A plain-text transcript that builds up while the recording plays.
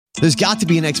There's got to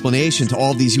be an explanation to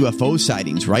all of these UFO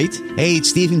sightings, right? Hey,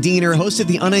 it's Stephen Diener, host of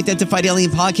the Unidentified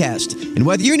Alien Podcast. And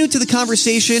whether you're new to the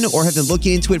conversation or have been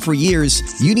looking into it for years,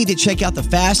 you need to check out the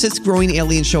fastest growing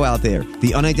alien show out there,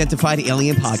 the Unidentified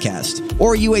Alien Podcast,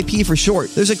 or UAP for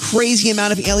short. There's a crazy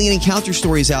amount of alien encounter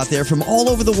stories out there from all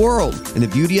over the world. And the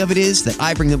beauty of it is that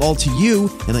I bring them all to you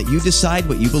and let you decide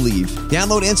what you believe.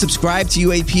 Download and subscribe to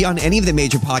UAP on any of the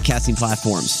major podcasting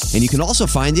platforms. And you can also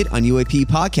find it on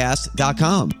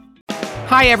UAPpodcast.com.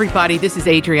 Hi, everybody. This is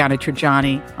Adriana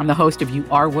Trajani. I'm the host of You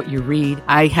Are What You Read.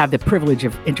 I have the privilege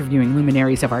of interviewing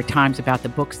luminaries of our times about the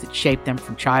books that shaped them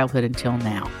from childhood until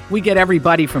now. We get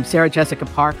everybody from Sarah Jessica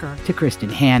Parker to Kristen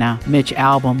Hanna, Mitch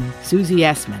Albom, Susie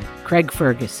Essman, Craig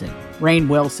Ferguson, Rainn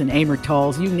Wilson, Amor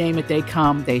Tolls, you name it, they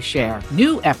come, they share.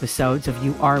 New episodes of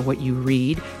You Are What You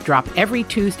Read drop every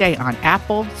Tuesday on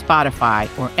Apple, Spotify,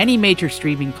 or any major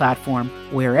streaming platform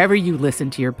wherever you listen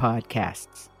to your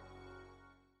podcasts.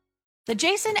 The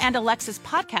Jason and Alexis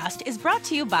podcast is brought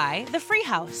to you by The Free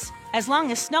House. As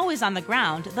long as snow is on the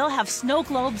ground, they'll have snow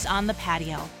globes on the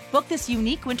patio. Book this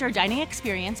unique winter dining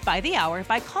experience by the hour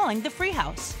by calling The Free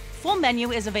House. Full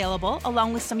menu is available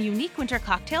along with some unique winter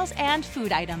cocktails and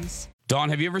food items. Dawn,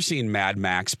 have you ever seen Mad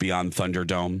Max Beyond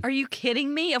Thunderdome? Are you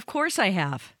kidding me? Of course I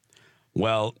have.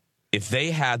 Well, if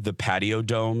they had the patio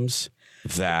domes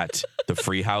that the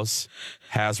Free House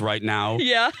has right now,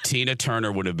 Tina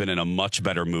Turner would have been in a much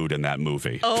better mood in that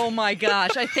movie. Oh my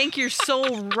gosh, I think you're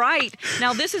so right.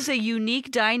 Now, this is a unique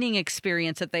dining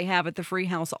experience that they have at the Free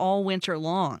House all winter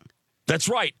long. That's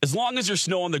right. As long as there's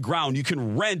snow on the ground, you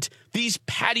can rent these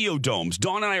patio domes.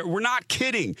 Dawn and I, we're not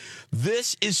kidding.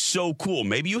 This is so cool.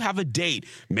 Maybe you have a date.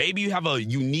 Maybe you have a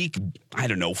unique,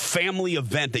 family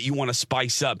event that you want to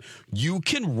spice up. You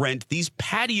can rent these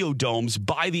patio domes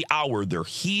by the hour. They're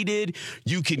heated.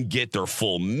 You can get their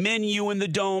full menu in the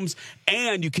domes,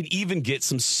 and you can even get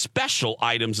some special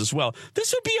items as well.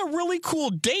 This would be a really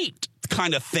cool date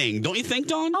kind of thing, don't you think,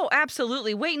 Dawn? Oh,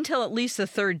 absolutely. Wait until at least the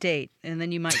third date, and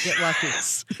then you might get lucky.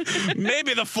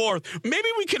 Maybe the fourth. Maybe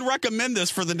we can recommend this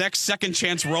for the next second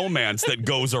chance romance that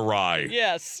goes awry.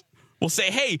 Yes. We'll say,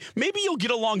 hey, maybe you'll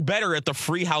get along better at the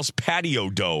Free House patio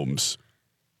domes.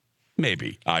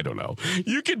 Maybe. I don't know.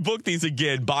 You can book these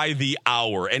again by the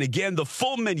hour. And again, the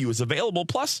full menu is available,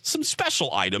 plus some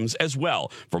special items as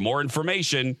well. For more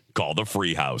information, call the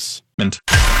Free House.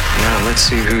 Now let's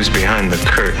see who's behind the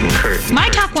curtain. My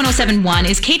Talk 1071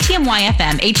 is KTMY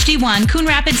FM, HD1, Coon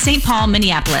Rapids, St. Paul,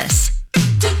 Minneapolis.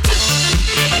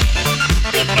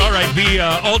 All right, be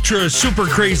ultra super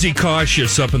crazy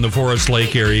cautious up in the Forest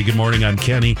Lake area. Good morning, I'm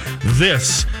Kenny.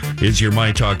 This is your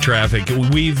My Talk traffic.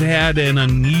 We've had an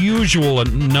unusual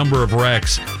number of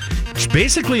wrecks. It's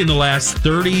basically in the last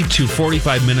 30 to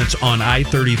 45 minutes on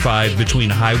I-35 between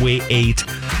Highway 8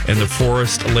 and the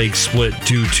Forest Lake split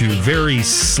due to very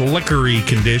slickery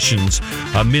conditions.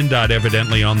 MnDOT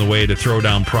evidently on the way to throw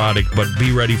down product, but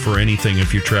be ready for anything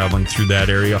if you're traveling through that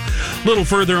area. A little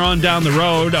further on down the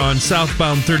road on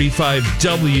southbound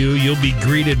 35W, you'll be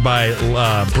greeted by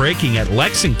braking at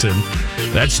Lexington.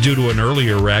 That's due to an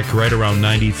earlier wreck right around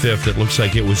 95th. It looks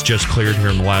like it was just cleared here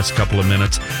in the last couple of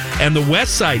minutes. And the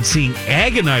west side seeing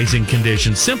agonizing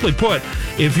conditions. Simply put,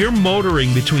 if you're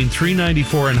motoring between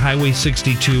 394 and Highway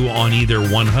 62 on either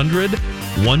 100,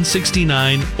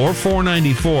 169, or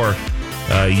 494,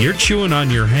 you're chewing on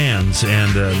your hands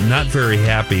and not very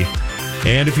happy.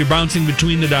 And if you're bouncing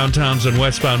between the downtowns on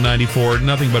westbound 94,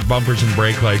 nothing but bumpers and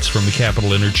brake lights from the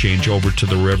Capitol Interchange over to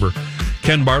the river.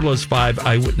 Ken Bartlow's 5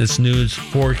 Eyewitness News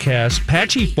forecast.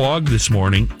 Patchy fog this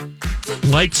morning.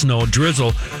 Light snow,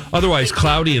 drizzle. Otherwise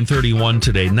cloudy and 31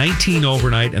 today. 19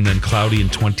 overnight and then cloudy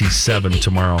and 27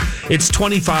 tomorrow. It's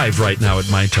 25 right now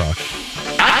at My Talk.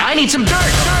 I need some dirt.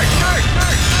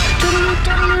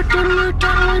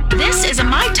 This is a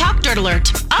My Talk Dirt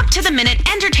Alert. Up to the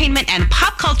minute entertainment and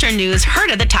pop culture news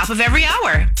heard at the top of every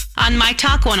hour on My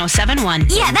Talk 1071.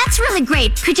 Yeah, that's really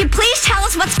great. Could you please tell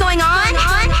us what's going on?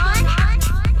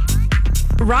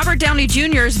 Robert Downey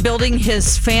Jr. is building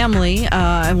his family.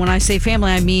 And when I say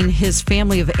family, I mean his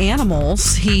family of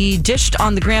animals. He dished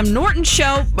on the Graham Norton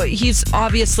show, but he's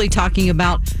obviously talking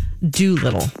about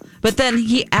Doolittle. But then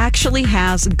he actually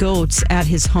has goats at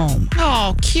his home.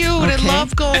 Oh, cute. Okay. I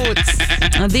love goats.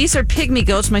 These are pygmy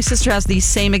goats. My sister has these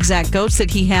same exact goats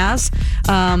that he has,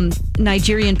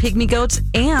 Nigerian pygmy goats.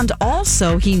 And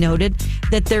also, he noted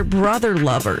that they're brother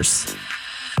lovers.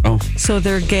 Oh. So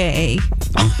they're gay.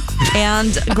 Oh.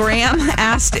 And Graham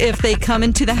asked if they come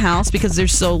into the house because they're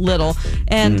so little.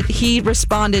 And he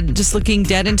responded, just looking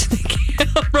dead into the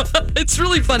camera. It's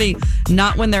really funny.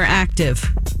 Not when they're active.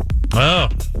 Oh.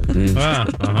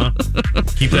 Uh-huh.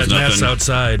 Keep that mess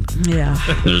outside. Yeah.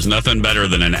 There's nothing better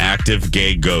than an active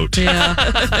gay goat. Yeah,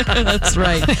 that's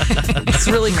right. It's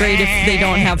really great if they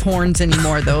don't have horns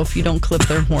anymore, though. If you don't clip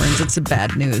their horns, it's a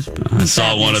bad news. I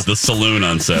saw one at the saloon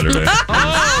on Saturday.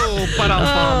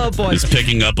 Oh, boy. He's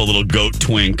picking up a little goat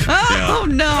twink. Oh,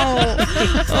 no.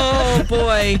 Oh,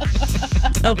 boy.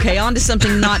 Okay, on to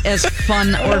something not as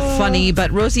fun or funny,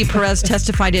 but Rosie Perez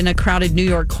testified in a crowded New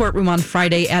York courtroom on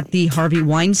Friday at the Harvey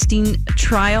Weinstein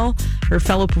trial. Her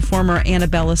fellow performer,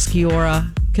 Annabella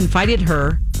Sciorra, confided in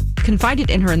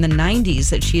her in the 90s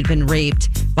that she had been raped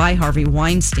by Harvey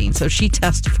Weinstein. So she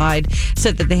testified,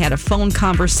 said that they had a phone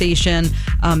conversation.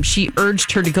 She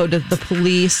urged her to go to the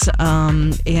police.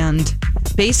 And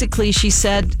basically she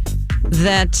said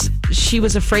that she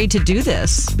was afraid to do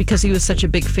this because he was such a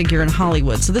big figure in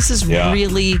Hollywood. So this is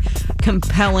really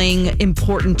compelling,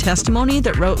 important testimony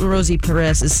that Rosie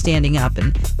Perez is standing up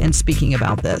and speaking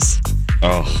about this.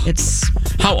 Oh, it's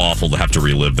how awful to have to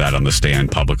relive that on the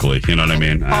stand publicly. You know what I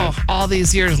mean? All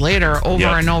these years later, over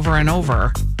and over and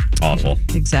over. Awful.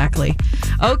 Exactly.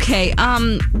 Okay.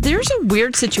 There's a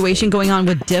weird situation going on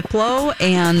with Diplo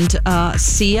and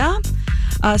Sia.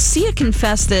 Sia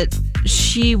confessed that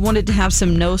she wanted to have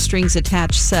some no strings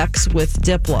attached sex with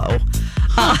Diplo.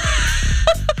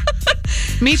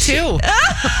 Me too.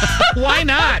 Why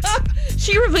not?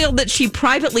 She revealed that she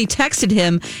privately texted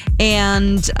him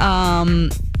and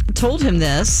told him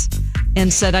this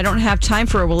and said, I don't have time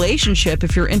for a relationship.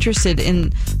 If you're interested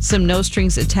in some no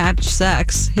strings attached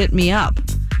sex, hit me up.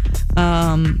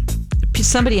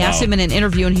 Somebody asked him in an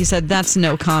interview and he said, that's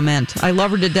no comment. I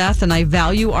love her to death and I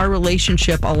value our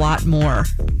relationship a lot more.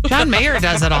 John Mayer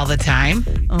does it all the time.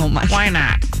 Oh my. Why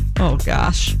not? Oh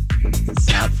gosh. Let's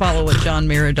not follow what John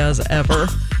Mayer does ever.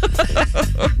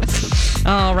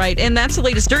 All right. And that's the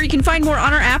latest dirt. You can find more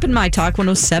on our app and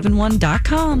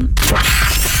mytalk1071.com.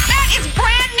 That is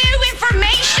brand new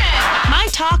information. My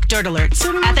Talk Dirt Alerts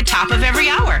at the top of every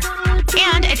hour.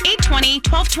 And at 8:20,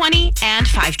 12:20, and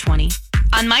 5:20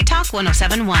 on My Talk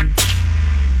 1071.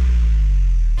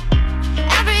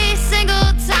 Every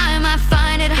single time I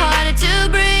find it harder to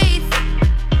breathe,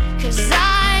 'cause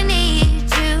I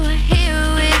need you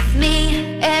here with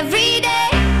me every day.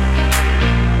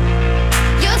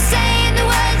 You're saying the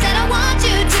words that I want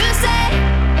you to say.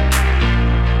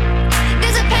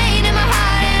 There's a pain in my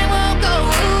heart and it won't go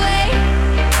away.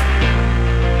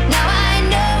 Now I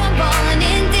know I'm falling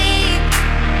in deep,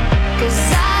 'cause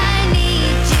I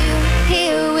need you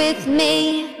here with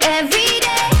me every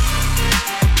day.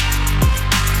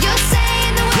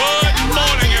 Good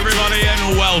morning, everybody,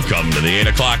 and welcome to the 8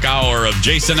 o'clock hour of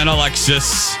Jason and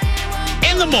Alexis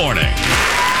in the morning.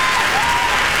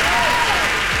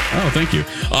 Oh, thank you.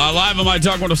 Live on My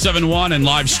Talk 1071 and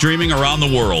live streaming around the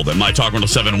world at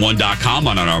MyTalk1071.com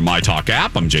and on our My Talk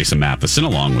app. I'm Jason Matheson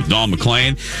along with Dawn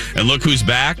McClain. And look who's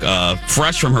back,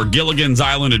 fresh from her Gilligan's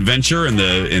Island adventure in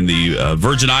the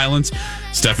Virgin Islands.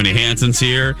 Stephanie Hansen's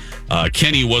here.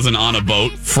 Kenny wasn't on a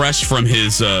boat, fresh from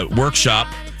his workshop.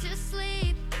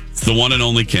 It's the one and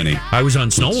only Kenny. I was on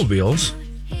snowmobiles.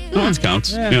 Oh, that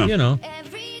counts. Yeah. You know.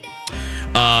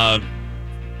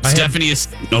 Stephanie is.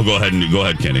 No, go ahead,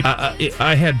 Kenny.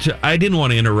 I didn't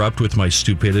want to interrupt with my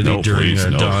stupidity during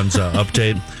Dawn's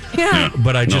update. Yeah.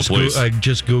 But I just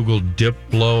Googled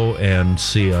Diplo and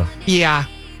Sia. Yeah.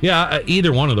 Yeah,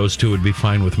 either one of those two would be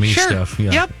fine with me, Sure. Steph.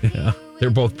 Yeah. Yep. Yeah. They're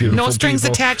both beautiful. No strings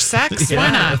people. attached sex. Yeah. Why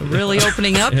not? Really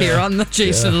opening up here on the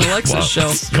Jason and Alexis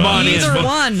show. Come on in. Either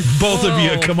one. Both of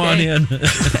you, come on in.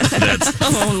 That's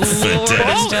fantastic.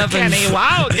 Oh, Kenny,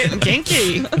 wow, getting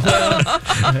kinky.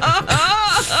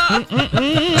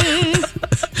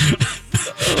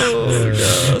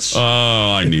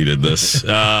 Oh, I needed this.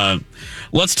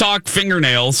 Let's talk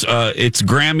fingernails. It's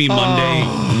Grammy Monday.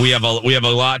 We have a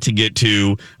lot to get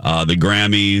to. The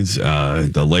Grammys,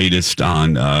 the latest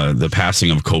on the passing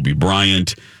of Kobe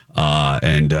Bryant.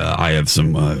 And I have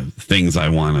some things I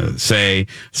want to say.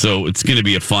 So it's going to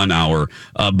be a fun hour.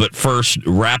 But first,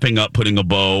 wrapping up, putting a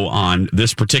bow on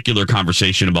this particular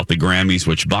conversation about the Grammys,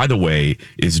 which, by the way,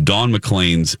 is Dawn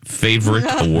McClain's favorite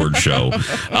award show.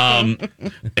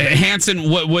 Hanson,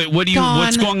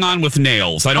 what's going on with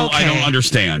nails? I don't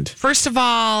understand. First of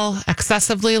all,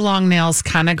 excessively long nails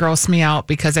kind of gross me out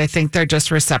because I think they're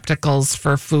just receptacles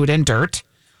for food and dirt.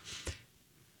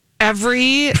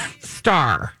 Every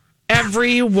star,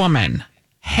 every woman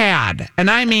had, and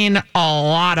I mean a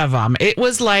lot of them. It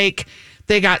was like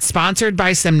they got sponsored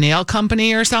by some nail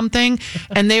company or something,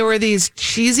 and they were these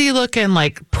cheesy looking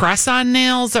like press-on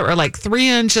nails that were like 3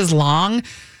 inches long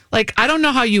Like, I don't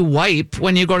know how you wipe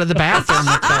when you go to the bathroom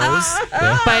with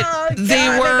those, but they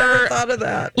were thought of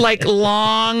that. like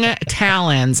long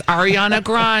talons. Ariana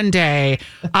Grande.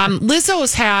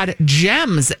 Lizzo's had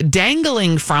gems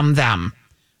dangling from them.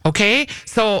 Okay,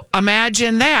 so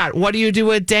imagine that. What do you do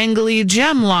with dangly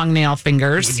gem long nail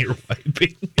fingers? When you're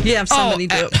wiping. You have somebody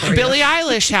do it for Billie you.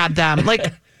 Eilish had them.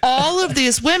 Like, all of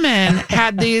these women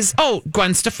had these. Oh,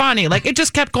 Gwen Stefani. Like, it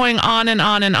just kept going on and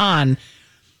on and on.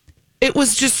 It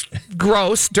was just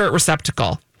gross dirt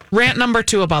receptacle. Rant number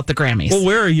 2 about the Grammys. Well,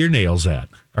 where are your nails at?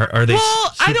 Are they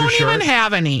Well, I super don't short? even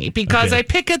have any because Okay. I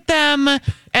pick at them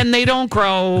and they don't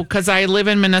grow because I live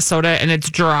in Minnesota and it's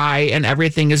dry and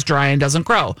everything is dry and doesn't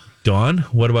grow. Dawn,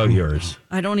 what about yours?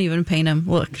 I don't even paint them.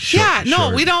 Look. Yeah, no,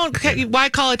 short. we don't. Why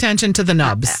call attention to the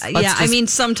nubs? Yeah, I mean,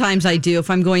 sometimes I do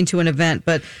if I'm going to an event,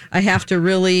 but I have to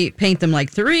really paint them like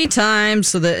 3 times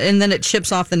so that, and then it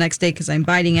chips off the next day because I'm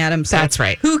biting at them. So That's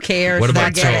right. Who cares? What I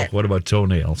about get it. what about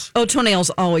toenails? Oh,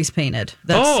 toenails always painted.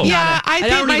 That's Oh. not Yeah, a- I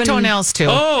paint don't my even- toenails too.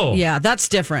 Oh, Yeah, that's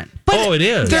different. But oh, it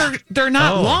is. They're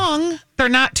not Oh. long. They're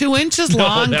not 2 inches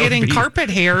long. that would Getting be- carpet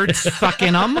hair stuck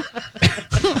in them.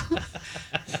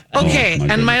 Okay,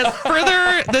 Oh, my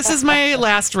and this is my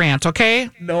last rant. Okay,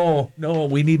 No,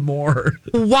 we need more.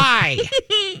 why?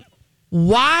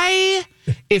 Why,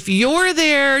 if you're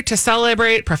there to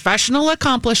celebrate professional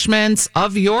accomplishments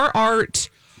of your art,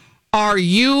 are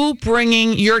you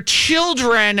bringing your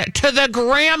children to the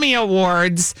Grammy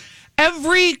Awards?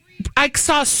 I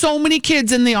saw so many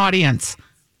kids in the audience.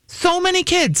 So many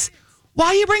kids. Why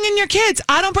are you bringing your kids?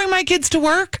 I don't bring my kids to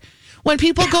work. When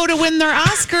people go to win their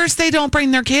Oscars, they don't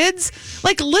bring their kids.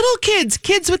 Like little kids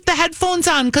with the headphones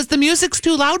on because the music's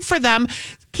too loud for them.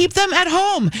 Keep them at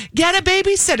home. Get a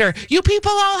babysitter. You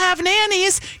people all have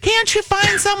nannies. Can't you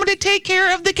find someone to take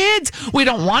care of the kids? We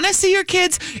don't want to see your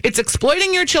kids. It's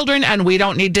exploiting your children, and we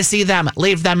don't need to see them.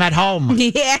 Leave them at home.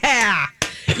 Yeah.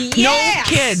 No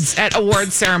kids at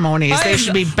award ceremonies. They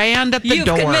should be banned at the You've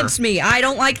door. convinced me. I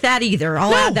don't like that either.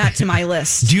 I'll add that to my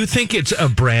list. Do you think it's a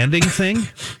branding thing?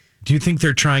 Do you think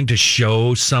they're trying to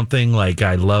show something like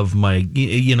I love my,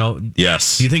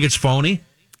 Yes. Do you think it's phony?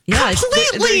 Yeah,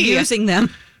 Completely. They're using them.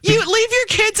 You leave your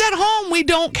kids at home. We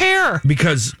don't care.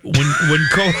 Because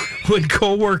when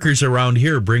coworkers around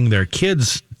here bring their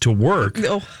kids to work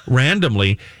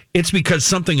randomly, it's because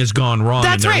something has gone wrong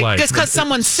That's in their right. life. Just because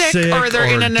someone's sick or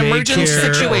they're in an emergency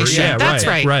daycare, situation. That's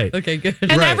right. Right. Okay, good.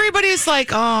 And Right. everybody's like,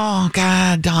 oh,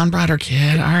 God, Dawn brought her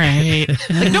kid. All right.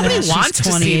 Like, nobody She's wants to see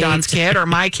 28. Dawn's kid or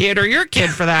my kid or your kid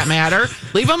for that matter.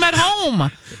 Leave them at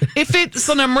home. If it's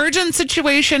an emergent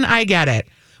situation, I get it.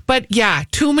 But yeah,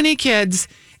 too many kids.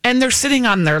 And they're sitting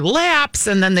on their laps,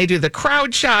 and then they do the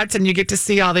crowd shots, and you get to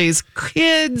see all these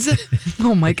kids.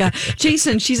 Oh my God,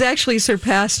 Jason, she's actually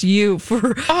surpassed you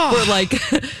for like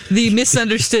the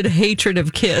misunderstood hatred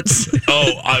of kids.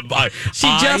 Oh, She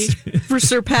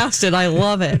surpassed it. I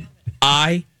love it.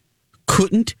 I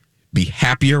couldn't be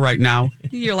happier right now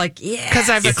You're like, yeah. Because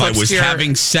I've if I eclipsed was your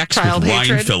having sex with child Ryan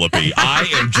hatred. Phillippe. I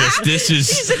am just,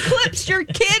 She's eclipsed your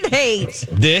kid hate.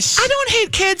 I don't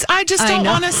hate kids. I just I don't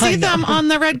know, want to I see know. them on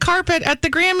the red carpet at the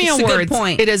Grammy It's a Awards. good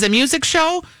point. It is a music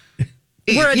show.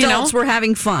 We're You know? adults. We're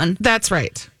having fun. That's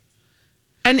right.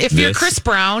 And if you're This- Chris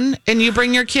Brown and you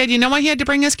bring your kid, you know why he had to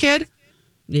bring his kid?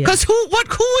 Yeah. Because who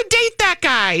would date that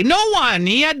guy? No one.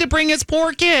 He had to bring his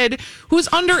poor kid who's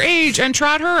underage and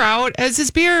trot her out as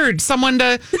his beard. Someone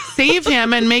to save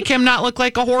him and make him not look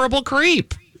like a horrible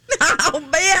creep. Oh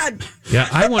man. Yeah,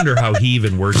 I wonder how he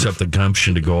even works up the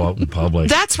gumption to go out in public.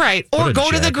 That's right. Or What a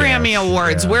go to the jackass. Grammy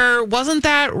Awards, Yeah. where wasn't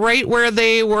that right where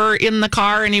they were in the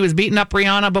car and he was beating up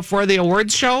Rihanna before the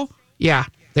awards show? Yeah.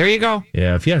 There you go.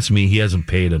 Yeah, if you ask me, he hasn't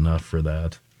paid enough for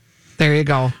that. There you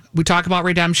go. We talk about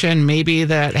redemption. Maybe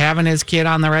that having his kid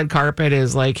on the red carpet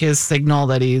is like his signal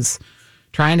that he's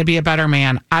trying to be a better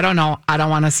man. I don't know. I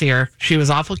don't want to see her. She was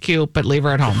awful cute, but leave her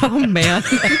at home. Oh man.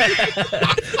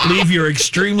 Leave your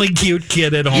extremely cute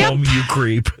kid at home, you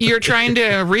creep. You're trying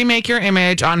to remake your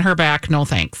image on her back. No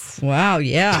thanks. Wow.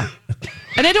 Yeah.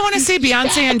 And I don't want to see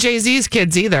Beyonce and Jay-Z's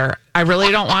kids either. I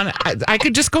really don't want to. I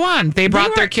could just go on. They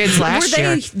brought their kids last Were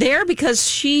year. they there because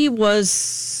she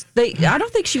was? I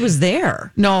don't think she was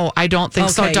there. No, I don't think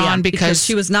so, Okay, Dawn, yeah, because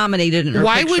she was nominated and her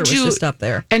why picture would was you just up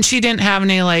there. And she didn't have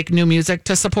any like new music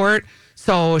to support.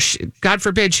 So God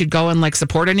forbid she'd go and like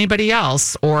support anybody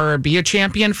else or be a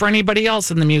champion for anybody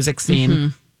else in the music scene. Mm-hmm.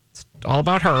 It's all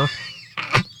about her.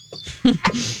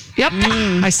 Yep,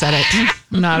 I said it.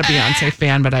 I'm not a Beyonce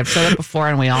fan, but I've said it before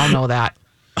and we all know that.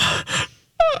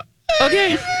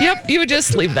 Okay. Yep, you would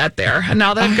just leave that there. And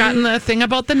now that I've gotten the thing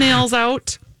about the nails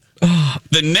out.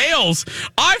 The nails.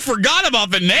 I forgot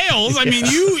about the nails. I mean,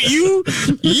 you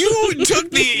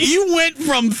went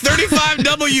from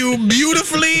 35W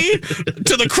beautifully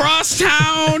to the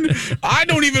crosstown. I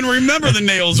don't even remember the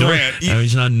nails rant. I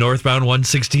was on northbound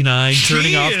 169,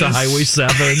 turning off to Highway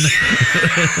 7.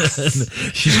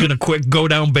 She's going to go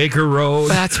down Baker Road.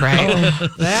 That's right.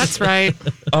 That's right.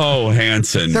 Oh,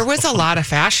 Hanson. There was a lot of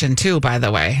fashion, too, by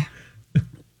the way.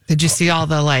 Did you see all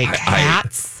the,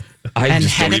 hats and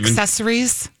head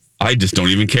accessories? I just don't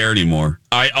even care anymore.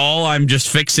 I'm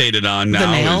just fixated on now.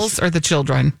 The nails or the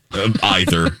children?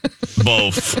 Either.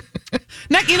 Both.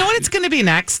 Now, you know what it's going to be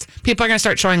next? People are going to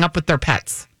start showing up with their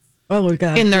pets. Oh,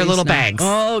 God. In their little bags.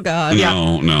 Oh, God.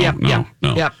 No.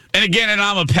 Yep. And again,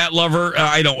 I'm a pet lover.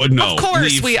 I don't know. Of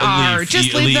course we are.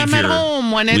 Just leave them at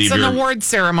home when it's an award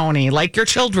ceremony, like your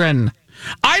children.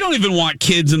 I don't even want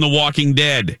kids in The Walking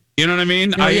Dead. You know what I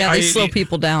mean? Oh, they slow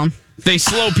people down. They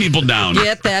slow people down.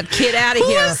 Get that kid out of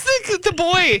here. Who was the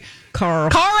boy? Carl.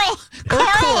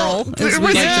 It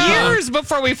was years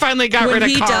before we finally got rid of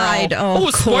he Carl. Died. Oh,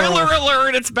 spoiler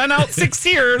alert. It's been out 6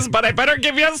 years, but I better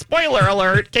give you a spoiler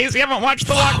alert in case you haven't watched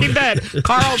The Walking Dead.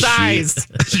 Carl dies.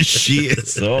 She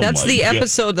is. Oh, that's the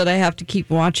episode that I have to keep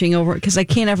watching over because I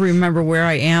can't ever remember where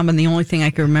I am, and the only thing I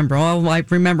can remember, I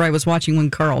remember I was watching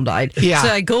when Carl died. Yeah. So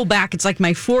I go back. It's like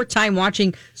my 4th time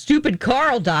watching stupid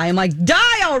Carl die. I'm like,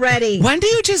 die already. When do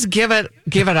you just give it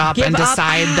up and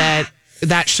decide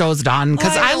that show's done?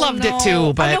 Because I loved it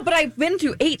too. But I know, but I've been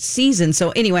through 8 seasons.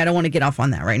 So anyway, I don't want to get off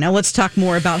on that right now. Let's talk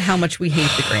more about how much we hate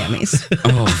the Grammys.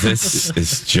 Oh, this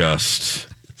is just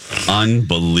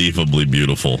unbelievably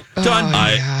beautiful.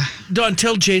 Dawn,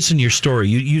 tell Jason your story.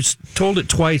 You told it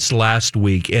twice last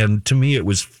week, and to me it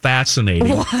was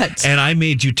fascinating. What? And I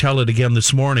made you tell it again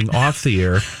this morning off the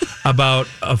air about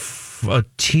a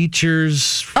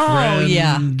teacher's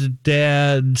friend,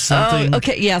 dad, something.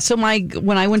 Okay, yeah. So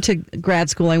when I went to grad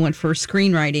school, I went for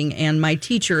screenwriting, and my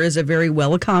teacher is a very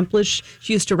well accomplished.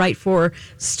 She used to write for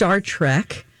Star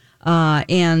Trek,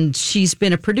 and she's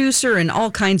been a producer in all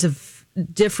kinds of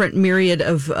different myriad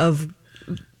of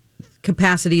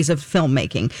capacities of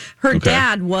filmmaking. Her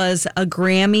dad was a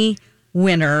Grammy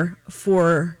winner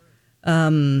for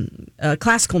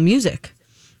classical music,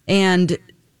 and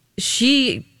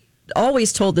she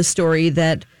always told the story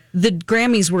that the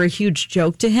Grammys were a huge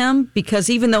joke to him because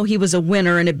even though he was a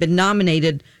winner and had been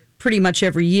nominated pretty much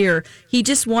every year, he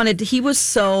just wanted, he was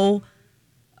so,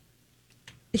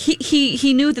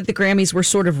 he knew that the Grammys were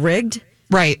sort of rigged.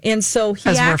 Right. And so he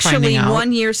actually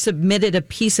one year submitted a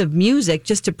piece of music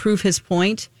just to prove his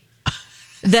point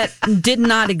that did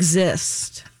not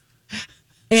exist.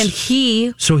 And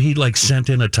So he sent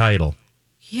in a title.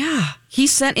 Yeah. He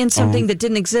sent in something that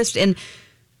didn't exist and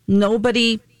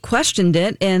nobody questioned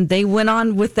it, and they went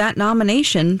on with that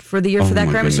nomination for the year for that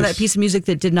Grammy for that piece of music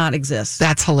that did not exist.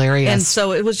 That's hilarious. And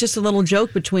so it was just a little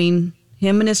joke between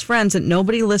him and his friends that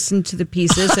nobody listened to the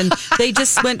pieces, and they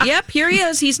just went, yep, here he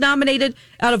is. He's nominated.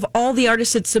 Out of all the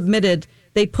artists that submitted,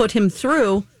 they put him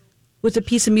through with a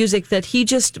piece of music that he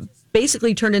just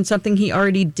basically turned in something he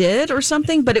already did or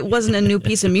something, but it wasn't a new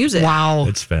piece of music. Wow.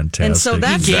 It's fantastic. And so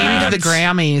that's game to the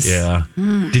Grammys. Yeah.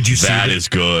 Did you see that is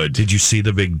good. Did you see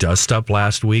the big dust up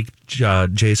last week,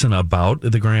 Jason, about the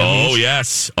Grammys? Oh,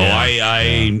 yes. Yeah.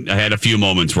 I had a few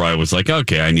moments where I was like,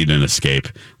 okay, I need an escape.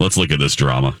 Let's look at this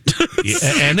drama.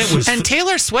 And it was and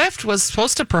Taylor Swift was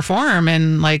supposed to perform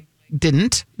and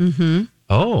didn't. Mm-hmm.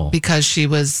 Oh. Because she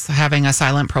was having a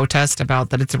silent protest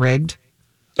about that it's rigged.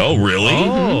 Oh, really?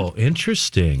 Oh,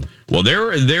 interesting. Well,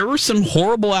 there were some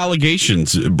horrible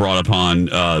allegations brought upon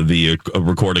the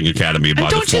Recording Academy by the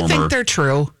former. Don't you think they're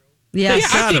true? Yeah,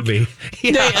 it's gotta be.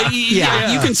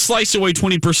 Yeah, you can slice away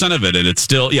 20% of it, and it's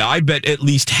still. Yeah, I bet at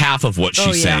least half of what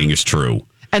she's saying is true.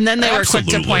 And then they were quick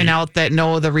to point out that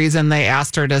the reason they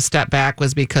asked her to step back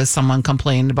was because someone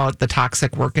complained about the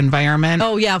toxic work environment.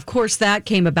 Oh, yeah. Of course, that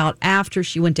came about after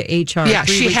she went to HR. Yeah,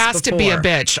 she has to be a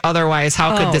bitch. Otherwise,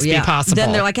 how could this be possible?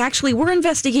 Then they're like, actually, we're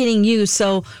investigating you,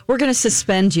 so we're going to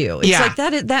suspend you. It's like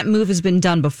that move has been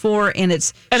done before, and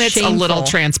it's shameful. A little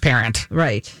transparent.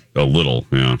 Right. A little,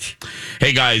 yeah.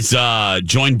 Hey, guys,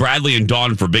 join Bradley and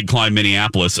Dawn for Big Climb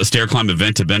Minneapolis, a stair climb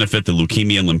event to benefit the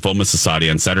Leukemia and Lymphoma Society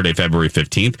on Saturday, February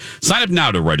 15th. Sign up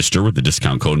now to register with the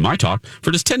discount code MyTalk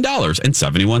for just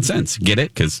 $10.71. Get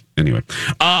it? Because, anyway.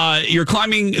 You're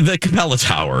climbing the Capella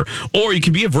Tower, or you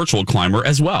can be a virtual climber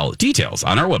as well. Details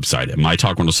on our website at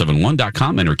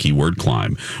mytalk1071.com. Enter keyword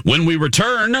climb. When we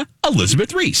return,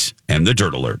 Elizabeth Reese and the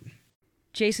Dirt Alert.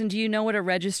 Jason, do you know what a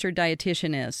registered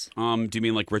dietitian is? Do you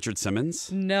mean like Richard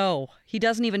Simmons? No, he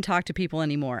doesn't even talk to people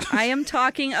anymore. I am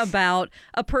talking about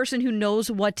a person who knows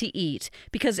what to eat,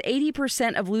 because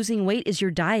 80% of losing weight is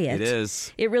your diet. It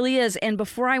is. It really is. And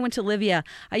before I went to Livia,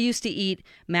 I used to eat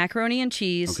macaroni and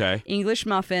cheese, English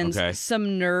muffins, some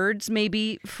Nerds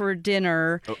maybe for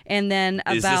dinner, and then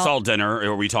Is this all dinner?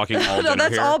 Or are we talking all dinner No,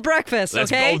 that's here? all breakfast,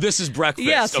 okay? Oh, this is breakfast.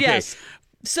 Yes, okay. yes.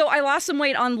 So I lost some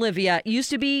weight on Livia. It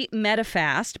used to be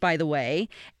MetaFast, by the way,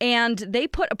 and they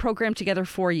put a program together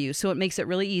for you, so it makes it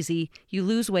really easy. You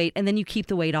lose weight, and then you keep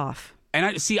the weight off. And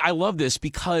I love this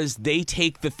because they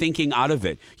take the thinking out of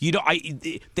it.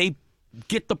 They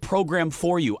get the program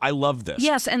for you. I love this.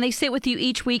 Yes, and they sit with you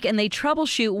each week, and they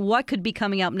troubleshoot what could be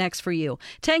coming up next for you.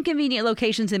 10 convenient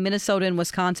locations in Minnesota and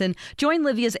Wisconsin. Join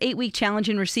Livia's 8-week challenge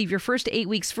and receive your first 8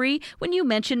 weeks free when you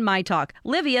mention MyTalk.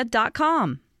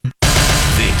 Livia.com.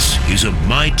 This is a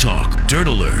My Talk Dirt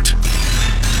Alert.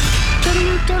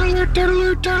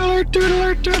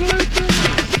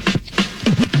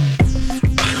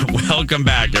 Welcome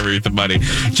back, everybody.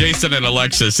 Jason and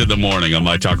Alexis in the morning on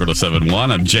My Talk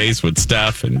 1071. I'm Jace with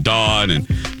Steph and Dawn and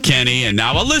Kenny. And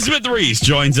now Elizabeth Reese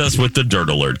joins us with the Dirt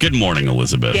Alert. Good morning,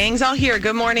 Elizabeth. Gang's all here.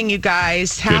 Good morning, you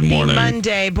guys. Happy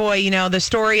Monday. Boy, you know, the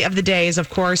story of the day is, of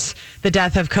course, the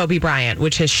death of Kobe Bryant,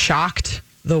 which has shocked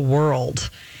the world.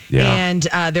 Yeah. And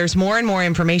there's more and more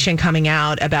information coming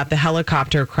out about the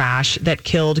helicopter crash that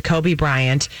killed Kobe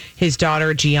Bryant, his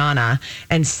daughter Gianna,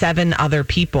 and 7 other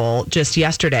people just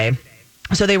yesterday.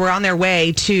 So they were on their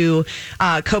way to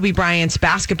Kobe Bryant's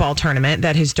basketball tournament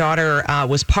that his daughter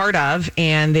was part of,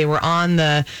 and they were on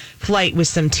the flight with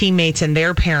some teammates and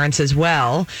their parents as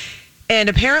well. And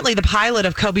apparently the pilot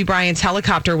of Kobe Bryant's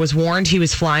helicopter was warned he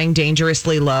was flying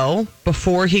dangerously low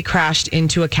before he crashed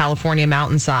into a California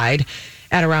mountainside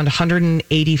at around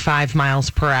 185 miles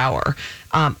per hour.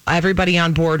 Everybody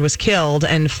on board was killed,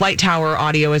 and flight tower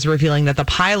audio is revealing that the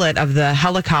pilot of the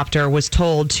helicopter was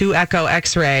told to Echo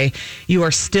X-ray, "You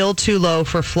are still too low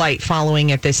for flight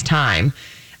following at this time."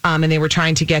 And they were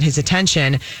trying to get his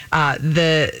attention.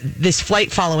 This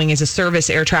flight following is a service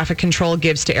air traffic control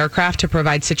gives to aircraft to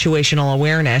provide situational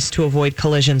awareness to avoid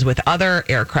collisions with other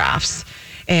aircrafts.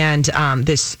 And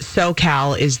this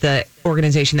SoCal is the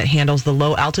organization that handles the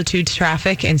low altitude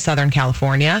traffic in Southern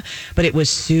California, but it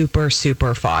was super,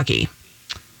 super foggy.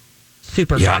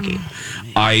 Super foggy.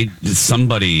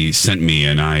 Somebody sent me,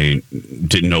 and I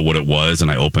didn't know what it was,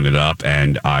 and I opened it up,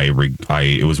 and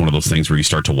it was one of those things where you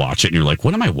start to watch it, and you're like,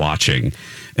 what am I watching?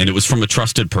 And it was from a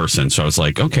trusted person, so I was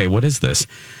like, okay, what is this?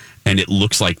 And it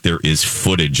looks like there is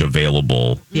footage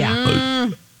available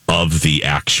of the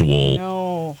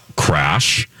actual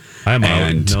crash. I'm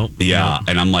and out. Nope. Yeah. Nope.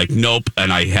 And I'm like, nope.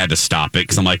 And I had to stop it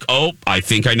because I'm like, oh, I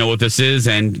think I know what this is.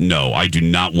 And no, I do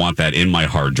not want that in my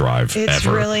hard drive it's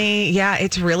ever.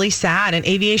 It's really sad. And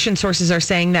aviation sources are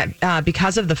saying that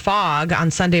because of the fog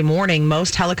on Sunday morning,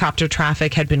 most helicopter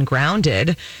traffic had been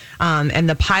grounded. And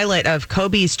the pilot of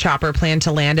Kobe's chopper planned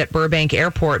to land at Burbank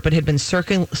Airport, but had been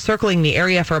circling the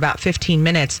area for about 15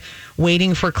 minutes,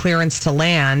 waiting for clearance to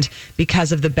land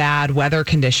because of the bad weather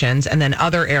conditions, and then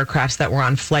other aircrafts that were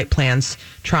on flight plans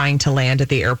trying to land at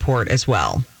the airport as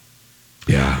well.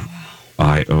 Yeah.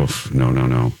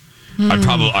 No.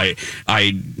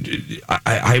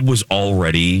 I was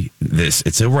already this.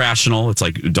 It's irrational. It's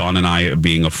like Dawn and I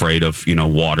being afraid of,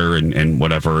 water and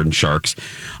whatever and sharks.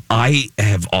 I've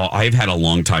had a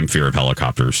long time fear of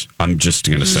helicopters. I'm just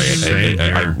going to say it.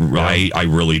 I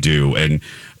really do. And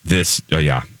this,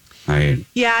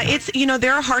 it's,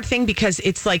 they're a hard thing because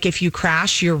it's like if you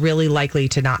crash, you're really likely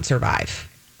to not survive.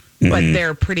 But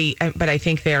they're pretty, but I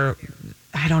think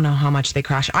I don't know how much they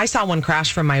crash. I saw one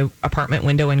crash from my apartment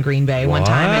window in Green Bay one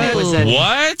time. And it was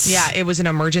what? Yeah, it was an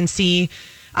emergency.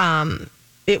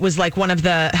 It was like one of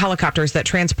the helicopters that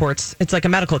transports, it's like a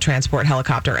medical transport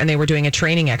helicopter, and they were doing a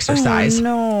training exercise. Oh,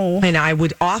 no. And I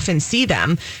would often see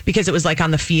them because it was like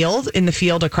in the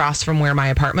field across from where my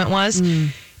apartment was.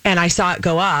 And I saw it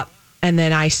go up, and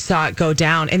then I saw it go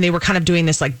down, and they were kind of doing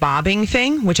this like bobbing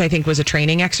thing, which I think was a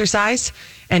training exercise.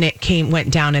 And it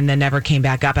went down and then never came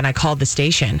back up. And I called the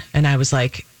station, and I was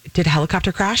like, did a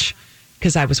helicopter crash?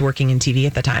 Because I was working in TV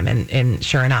at the time, and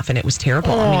sure enough, and it was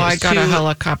terrible. I got a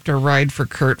helicopter ride for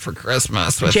Kurt for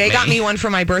Christmas with Jay got me one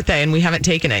for my birthday, and we haven't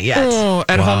taken it yet. Oh,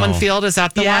 at Holman Field, is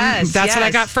that the one? That's what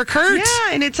I got for Kurt.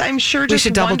 Yeah, and I'm sure just we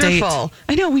should double wonderful. Date.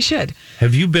 I know, we should.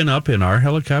 Have you been up in our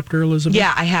helicopter, Elizabeth?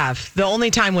 Yeah, I have. The only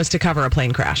time was to cover a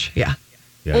plane crash. Yeah.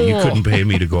 Yeah, you couldn't pay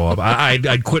me to go up.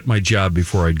 I'd quit my job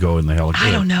before I'd go in the helicopter.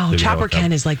 I don't know. Chopper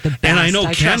Ken is like the best. And I know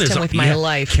Ken trust is him with my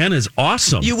life. Ken is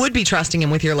awesome. You would be trusting him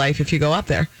with your life if you go up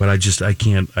there. But I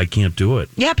can't do it.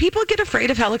 Yeah, people get afraid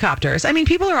of helicopters. I mean,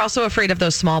 people are also afraid of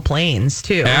those small planes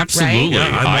too. Absolutely. Right?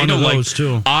 Yeah, I'm one of those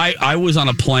too. I was on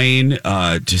a plane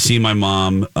to see my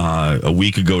mom a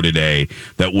week ago today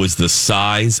that was the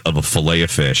size of a fillet of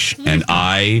fish. And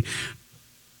I...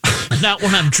 Not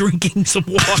when I'm drinking some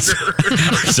water.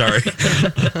 Sorry.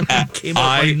 Came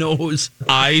out my nose.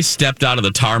 I stepped out of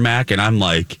the tarmac and I'm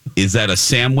like, is that a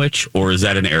sandwich or is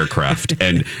that an aircraft?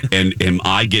 And am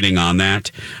I getting on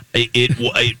that?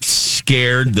 It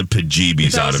scared the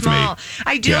bejeebies out of me.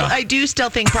 I do still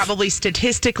think probably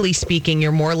statistically speaking,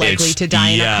 you're more likely to die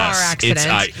in a car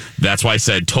accident. That's why I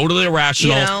said totally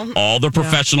irrational. You know? All the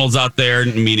professionals out there,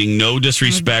 meaning no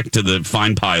disrespect to the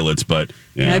fine pilots, but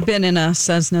I've been in a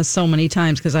Cessna so many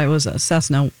times because I was a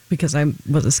Cessna because I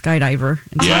was a skydiver.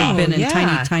 And so I've been in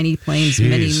tiny planes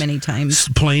many times.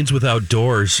 Planes without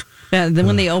doors. Yeah, then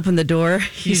when they open the door,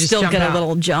 you still get a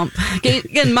little jump.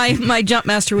 And my jump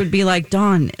master would be like,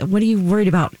 Dawn, what are you worried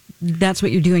about? That's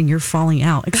what you're doing. You're falling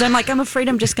out. Because I'm like, I'm afraid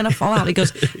I'm just going to fall out. He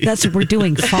goes, that's what we're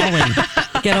doing, falling.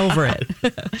 Get over it.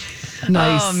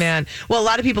 Nice. Oh, man. Well, a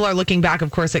lot of people are looking back,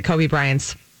 of course, at Kobe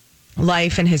Bryant's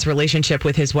life and his relationship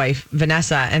with his wife,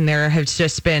 Vanessa. And there has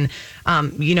just been,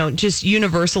 just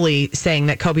universally saying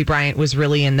that Kobe Bryant was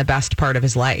really in the best part of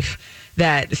his life.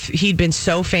 That he'd been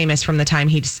so famous from the time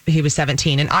he was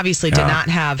 17 and obviously did not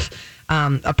have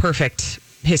a perfect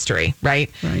history,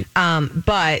 right?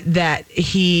 But that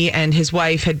he and his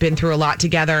wife had been through a lot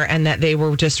together and that they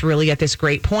were just really at this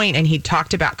great point. And he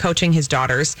talked about coaching his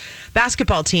daughter's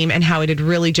basketball team and how it had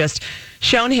really just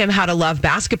shown him how to love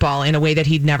basketball in a way that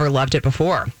he'd never loved it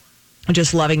before.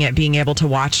 Just loving it, being able to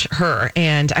watch her.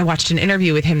 And I watched an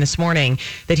interview with him this morning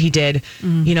that he did,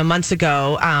 months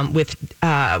ago with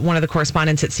one of the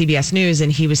correspondents at CBS News.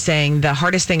 And he was saying the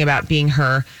hardest thing about being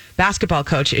her basketball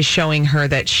coach is showing her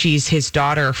that she's his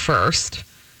daughter first.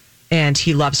 And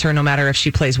he loves her no matter if she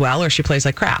plays well or she plays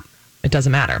like crap. It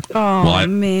doesn't matter. Oh,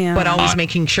 man. But always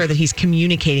making sure that he's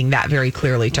communicating that very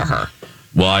clearly to her.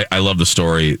 Well, I love the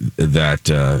story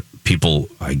that people,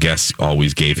 I guess,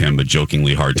 always gave him a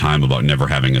jokingly hard time about never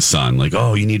having a son. Like,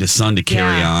 oh, you need a son to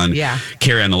carry on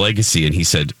the legacy. And he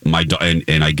said,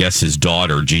 and I guess his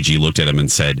daughter, Gigi, looked at him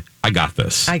and said, I got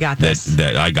this. I got this.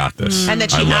 I got this. And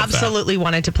that she absolutely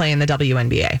wanted to play in the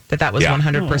WNBA. That was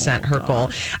 100% her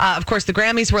goal. Of course, the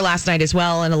Grammys were last night as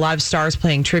well, and a lot of stars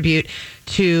playing tribute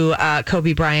to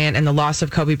Kobe Bryant and the loss of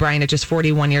Kobe Bryant at just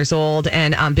 41 years old.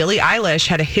 And Billie Eilish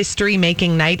had a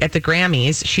history-making night at the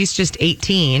Grammys. She's just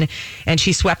 18, and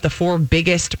she swept the 4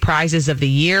 biggest prizes of the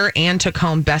year and took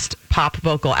home Best Pop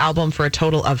Vocal Album for a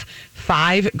total of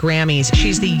 5 Grammys.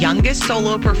 She's the youngest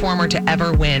solo performer to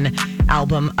ever win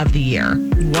Album of the Year.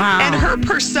 Wow. And her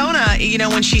persona,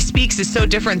 when she speaks, is so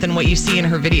different than what you see in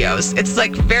her videos. It's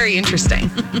like very interesting.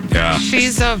 Yeah.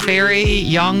 She's a very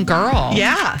young girl.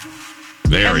 Yeah.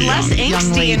 Very and less young.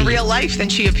 angsty in real life than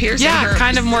she appears in her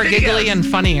kind of more videos. giggly and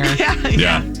funnier.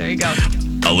 Yeah. There you go.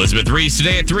 Elizabeth Reese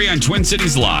today at 3 on Twin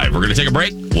Cities Live. We're going to take a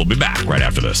break. We'll be back right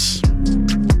after this.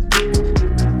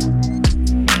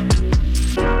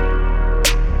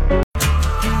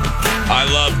 I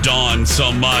love Dawn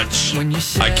so much.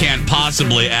 I can't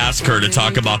possibly ask her to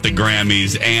talk about the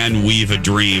Grammys and Weave a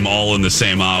Dream all in the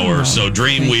same hour. So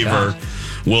Dreamweaver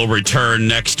will return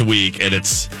next week at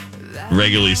its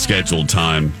regularly scheduled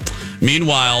time.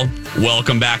 Meanwhile,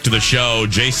 welcome back to the show,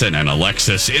 Jason and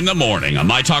Alexis in the morning on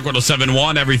My Talk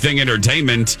 107.1, Everything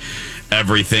Entertainment,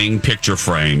 Everything Picture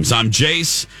Frames. I'm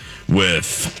Jace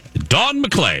with Dawn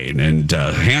McClain, and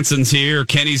Hanson's here,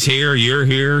 Kenny's here, you're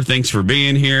here. Thanks for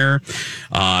being here.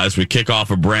 As we kick off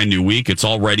a brand new week, it's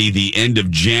already the end of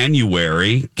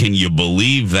January. Can you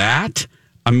believe that?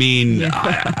 I mean,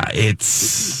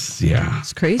 it's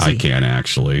crazy. I can't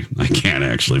actually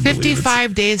believe it.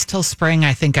 55 days till spring,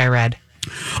 I think I read.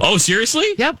 Oh, seriously?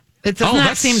 Yep. It does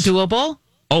not seem doable.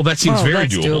 Oh, that seems very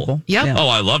doable. Yep. Yeah. Oh,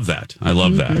 I love that. I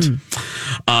love that.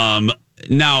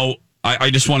 Now, I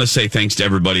just want to say thanks to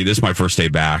everybody. This is my first day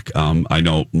back. I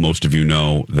know most of you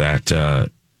know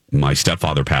that my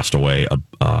stepfather passed away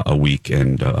a week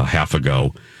and a half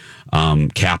ago.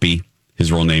 Cappy,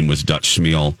 his real name was Dutch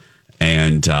Smeal.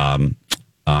 And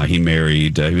he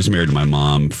was married to my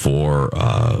mom for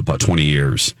about 20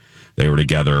 years. They were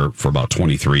together for about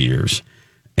 23 years.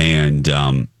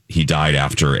 And he died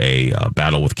after a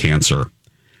battle with cancer.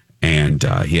 And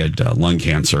he had lung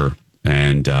cancer.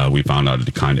 And we found out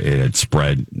it had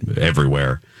spread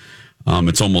everywhere.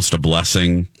 It's almost a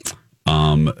blessing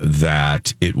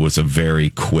that it was a very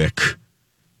quick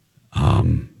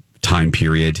time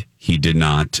period. He did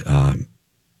not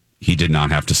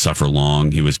have to suffer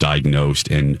long. He was diagnosed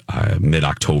in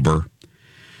mid-October,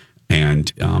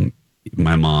 and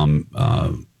my mom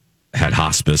had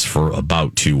hospice for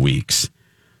about 2 weeks.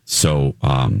 So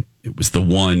it was the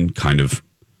one kind of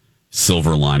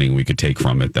silver lining we could take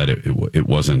from it, that it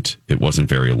wasn't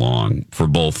very long for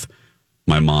both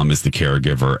my mom as the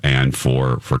caregiver and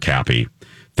for Cappy.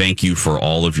 Thank you for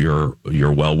all of your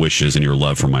well wishes and your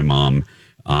love for my mom.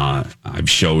 I've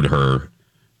showed her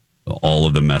all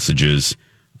of the messages.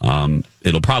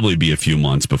 It'll probably be a few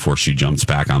months before she jumps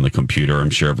back on the computer. I'm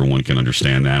sure everyone can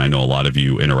understand that. I know a lot of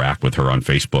you interact with her on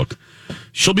Facebook.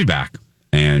 She'll be back,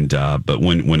 and but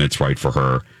when it's right for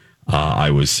her.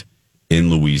 I was in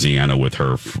Louisiana with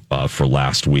her for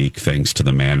last week, thanks to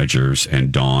the managers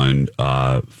and Dawn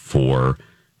for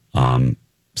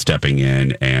stepping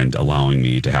in and allowing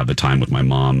me to have the time with my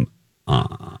mom.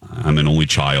 I'm an only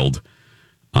child.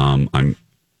 I'm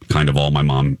kind of all my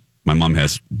mom. My mom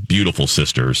has beautiful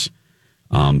sisters,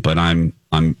 but I'm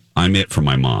it for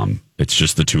my mom. It's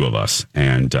just the two of us,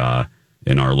 and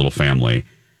in our little family.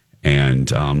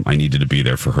 And I needed to be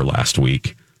there for her last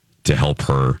week to help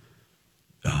her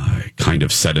kind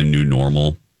of set a new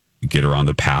normal, get her on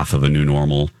the path of a new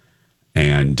normal,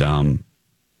 and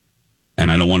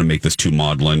I don't want to make this too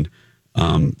maudlin.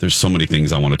 There's so many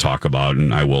things I want to talk about,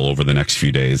 and I will over the next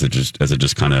few days. As it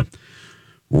just kind of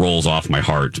rolls off my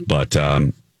heart. But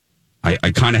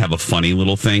I kind of have a funny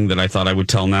little thing that I thought I would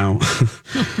tell now.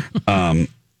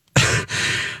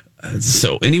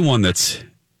 So anyone that's,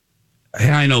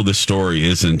 I know this story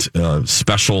isn't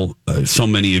special. So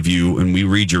many of you, and we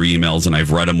read your emails, and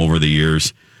I've read them over the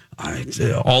years.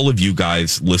 All of you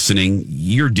guys listening,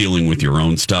 you're dealing with your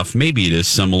own stuff. Maybe it is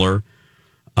similar.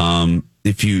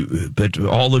 But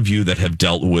all of you that have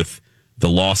dealt with the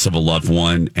loss of a loved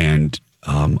one and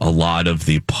a lot of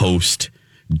the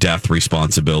post-death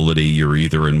responsibility you're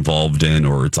either involved in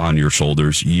or it's on your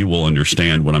shoulders, you will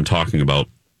understand what I'm talking about.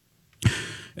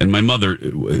 And my mother,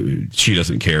 she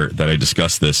doesn't care that I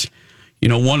discuss this. You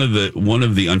know, one of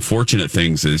the unfortunate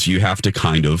things is you have to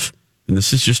kind of, and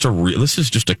this is just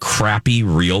a crappy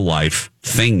real life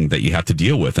thing that you have to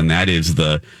deal with, and that is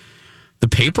the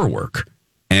paperwork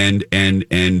and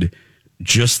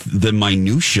just the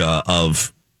minutia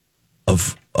of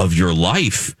your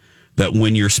life that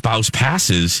when your spouse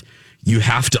passes, you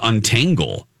have to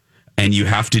untangle. And you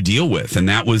have to deal with. And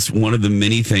that was one of the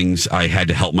many things I had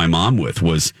to help my mom with,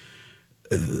 was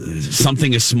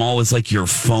something as small as like your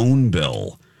phone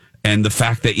bill. And the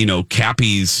fact that, you know,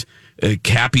 Cappy's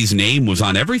name was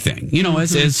on everything, you know,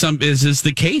 as is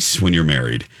the case when you're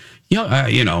married.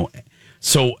 You know,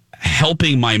 so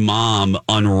helping my mom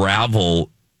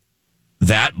unravel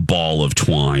that ball of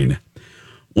twine.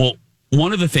 Well,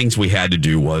 one of the things we had to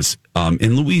do was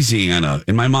in Louisiana,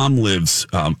 and my mom lives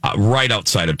right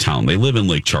outside of town. They live in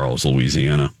Lake Charles,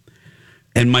 Louisiana.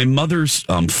 And my mother's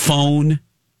phone,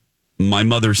 my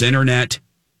mother's internet,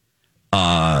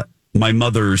 my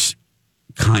mother's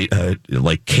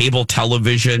like cable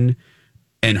television,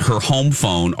 and her home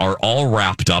phone are all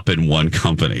wrapped up in one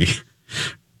company.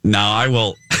 Now, I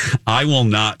will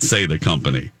not say the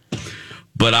company,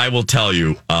 but I will tell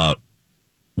you,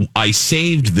 I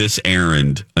saved this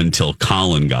errand until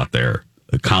Colin got there.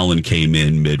 Colin came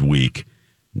in midweek.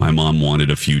 My mom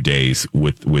wanted a few days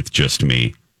with just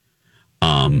me.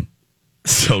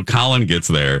 So Colin gets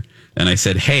there, and I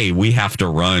said, hey, we have to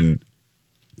run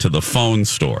to the phone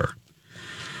store.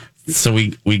 So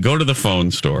we go to the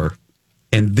phone store,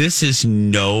 and this is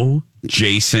no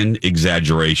Jason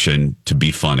exaggeration to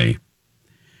be funny.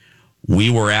 We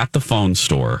were at the phone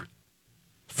store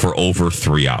for over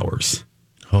 3 hours.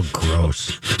 Oh,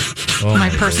 gross. Oh, my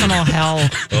personal hell.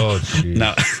 Oh, geez.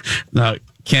 Now,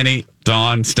 Kenny,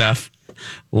 Dawn, Steph,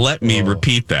 let me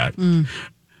repeat that.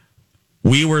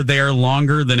 We were there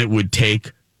longer than it would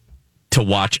take to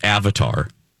watch Avatar.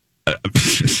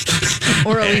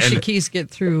 Or Alicia Keys get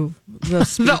through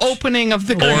the opening of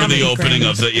the Grammy. Or the opening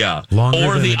of the, yeah.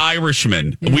 Or the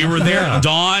Irishman. Yeah. We were there,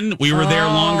 Dawn, we were there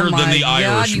longer than the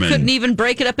Irishman. You couldn't even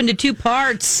break it up into two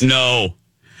parts. No.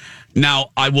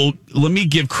 Now, let me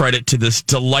give credit to this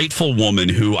delightful woman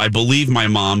who I believe my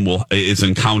mom is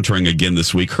encountering again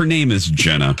this week. Her name is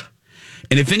Jenna.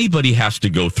 And if anybody has to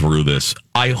go through this,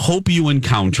 I hope you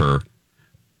encounter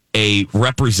a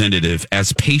representative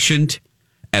as patient,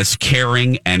 as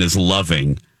caring, and as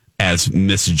loving as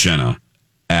Miss Jenna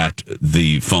at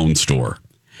the phone store.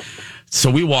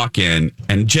 So we walk in,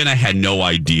 and Jenna had no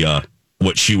idea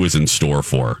what she was in store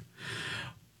for.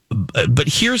 But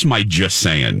here's my just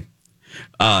saying.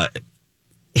 And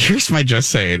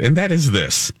that is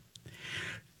this.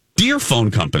 Dear phone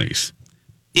companies,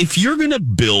 if you're going to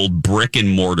build brick and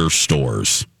mortar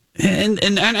stores, and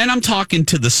I'm talking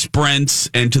to the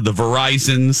Sprints and to the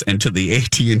Verizons and to the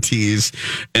AT&Ts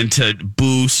and to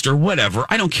Boost or whatever,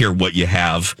 I don't care what you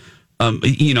have,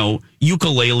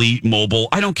 Ukulele Mobile,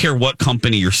 I don't care what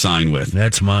company you're signed with.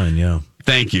 That's mine, yeah.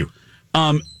 Thank you.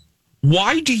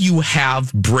 Why do you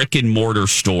have brick and mortar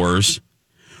stores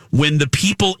when the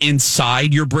people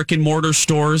inside your brick and mortar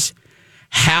stores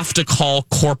have to call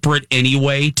corporate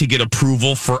anyway to get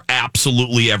approval for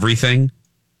absolutely everything?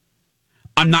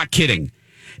 I'm not kidding.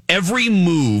 Every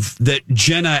move that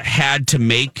Jenna had to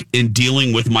make in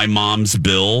dealing with my mom's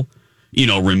bill,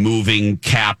 removing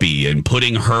Cappy and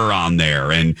putting her on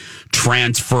there and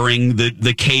transferring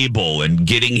the cable and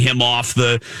getting him off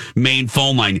the main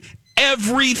phone line,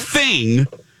 everything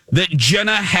that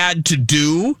Jenna had to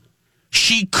do,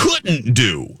 she couldn't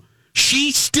do.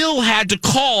 She still had to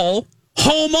call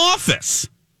home office.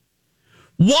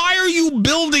 Why are you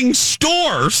building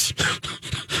stores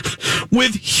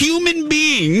with human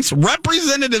beings,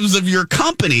 representatives of your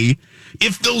company,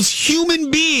 if those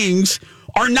human beings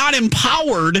are not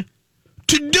empowered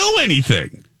to do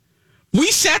anything? We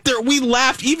sat there, we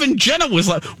laughed, even Jenna was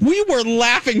laughing. We were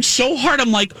laughing so hard.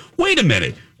 I'm like, wait a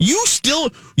minute. She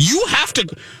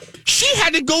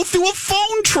had to go through a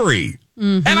phone tree.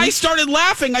 Mm-hmm. And I started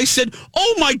laughing. I said,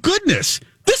 oh my goodness,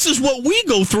 this is what we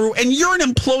go through, and you're an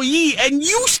employee and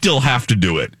you still have to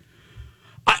do it.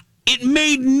 It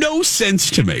made no sense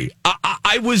to me.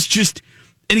 I was just,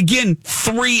 and again,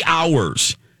 3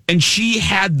 hours, and she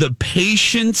had the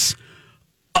patience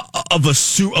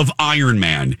of Iron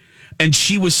Man. And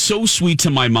she was so sweet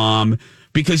to my mom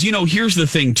because, here's the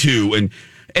thing too. And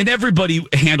everybody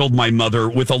handled my mother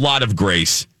with a lot of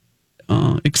grace,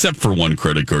 except for one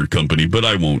credit card company, but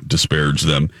I won't disparage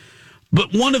them.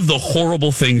 But one of the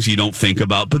horrible things you don't think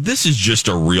about, but this is just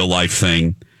a real life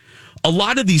thing. A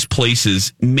lot of these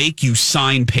places make you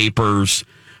sign papers.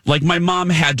 Like my mom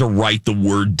had to write the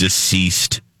word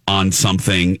deceased on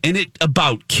something, and it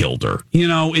about killed her.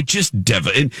 It just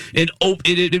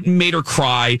it made her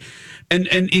cry. And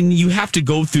you have to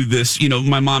go through this.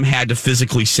 My mom had to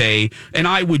physically say, and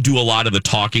I would do a lot of the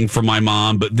talking for my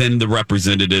mom, but then the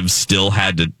representatives still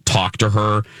had to talk to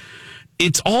her.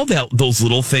 It's all those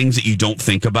little things that you don't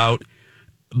think about.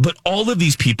 But all of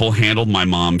these people handled my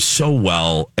mom so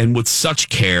well and with such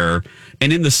care.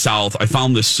 And in the South, I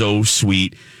found this so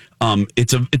sweet.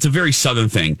 It's a very Southern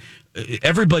thing.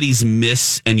 Everybody's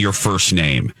Miss and your first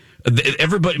name.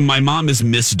 Everybody, my mom is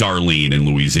Miss Darlene in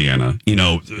Louisiana.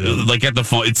 Like at the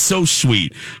phone, it's so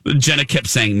sweet. Jenna kept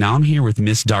saying, "Now I'm here with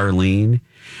Miss Darlene,"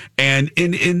 and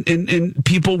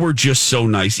people were just so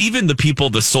nice. Even the people,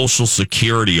 the Social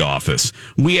Security office,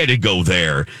 we had to go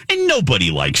there, and nobody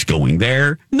likes going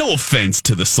there. No offense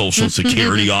to the Social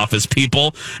Security office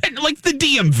people, and like the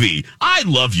DMV. I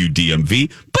love you,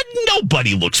 DMV, but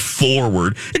nobody looks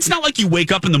forward. It's not like you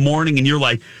wake up in the morning and you're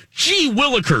like, gee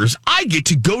willikers, I get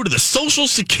to go to the Social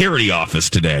Security office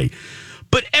today.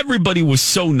 But everybody was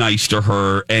so nice to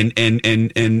her and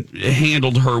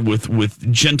handled her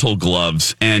with gentle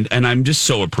gloves. And I'm just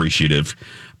so appreciative.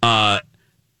 But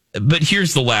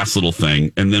here's the last little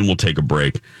thing, and then we'll take a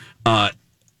break.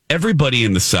 Everybody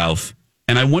in the South,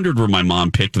 and I wondered where my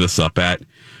mom picked this up at.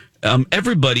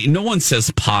 Everybody, no one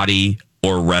says potty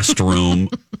or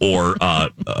restroom or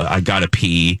I gotta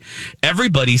pee.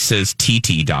 Everybody says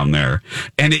TT down there.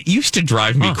 And it used to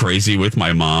drive me crazy with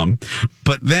my mom.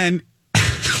 But then,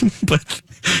 but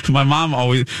my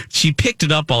mom she picked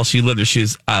it up while she lived there. She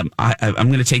was, I'm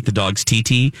going to take the dog's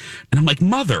TT. And I'm like,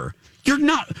 Mother, you're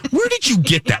not, where did you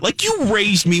get that? Like, you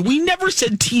raised me. We never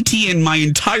said TT in my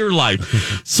entire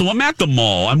life. So I'm at the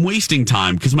mall. I'm wasting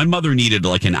time because my mother needed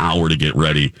like an hour to get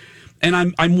ready. And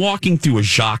I'm walking through a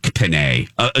Jacques Penney,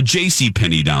 a J.C.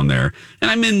 Penney down there.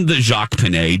 And I'm in the Jacques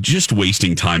Penney, just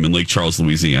wasting time in Lake Charles,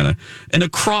 Louisiana. And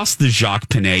across the Jacques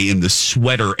Penney in the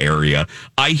sweater area,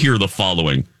 I hear the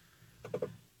following.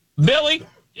 Billy,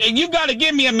 you got to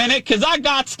give me a minute because I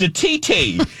got to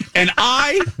TT. And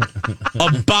I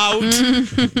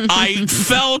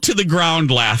fell to the ground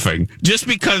laughing just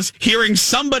because hearing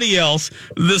somebody else,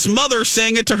 this mother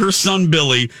saying it to her son,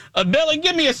 Billy, Billy,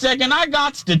 give me a second. I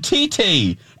got to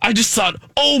TT. I just thought,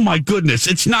 oh my goodness,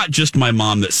 it's not just my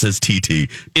mom that says TT.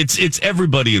 It's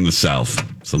everybody in the South.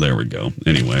 So there we go.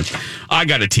 Anyway, I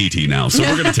got a TT now, so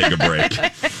we're going to take a break.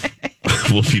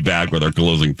 We'll be back with our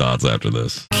closing thoughts after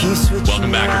this.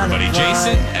 Welcome back, everybody.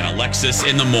 Jason and Alexis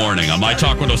in the morning on My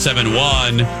Talk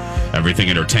 107.1. Everything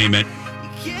Entertainment,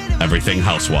 Everything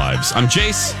Housewives. I'm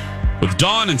Jace with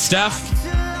Dawn and Steph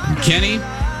and Kenny.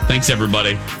 Thanks,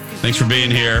 everybody. Thanks for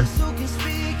being here.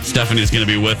 Stephanie's going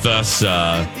to be with us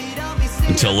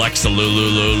until Lexa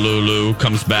Lulu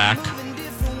comes back.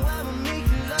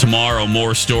 Tomorrow,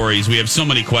 more stories. We have so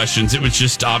many questions. It was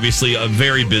just obviously a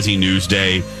very busy news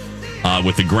day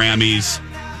with the Grammys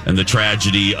and the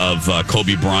tragedy of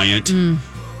Kobe Bryant.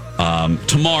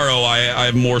 Tomorrow, I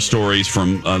have more stories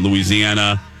from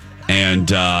Louisiana, and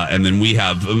then we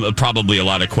have probably a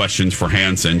lot of questions for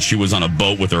Hanson. She was on a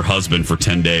boat with her husband for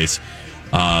 10 days.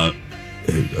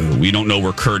 We don't know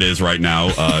where Kurt is right now.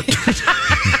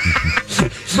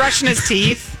 Brushing his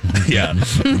teeth. Yeah.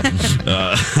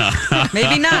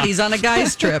 Maybe not. He's on a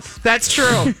guy's trip. That's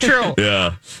true. True.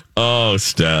 Yeah. Oh,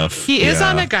 Steph. He is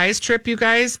on a guy's trip, you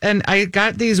guys. And I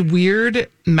got these weird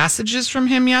messages from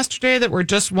him yesterday that were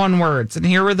just one words. And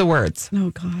here were the words. Oh,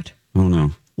 God. Oh,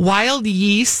 no. Wild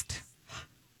yeast.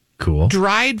 Cool.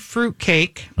 Dried fruit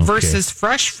cake versus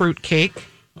fresh fruit cake.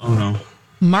 Oh, no.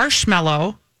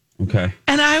 Marshmallow. Okay.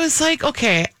 And I was like,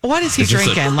 okay, what is he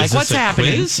drinking? What's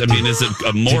happening? Quiz? I mean, is it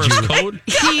a Morse code?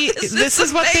 This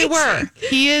is what they were.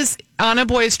 He is on a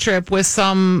boys' trip with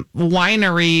some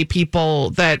winery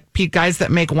people guys that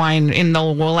make wine in the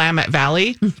Willamette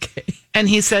Valley. Okay. And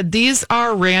he said, these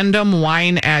are random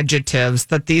wine adjectives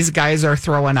that these guys are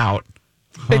throwing out.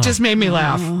 It just made me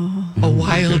laugh. A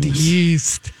wild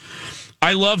yeast.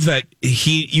 I love that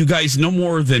you guys no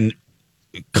more than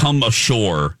come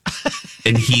ashore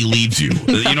and he leaves you.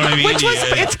 You know what I mean?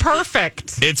 It's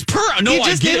perfect. No, you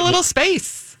just need a little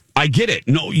space. I get it.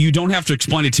 No, you don't have to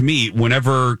explain it to me.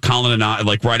 Whenever Colin and I,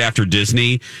 like right after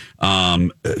Disney,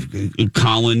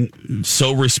 Colin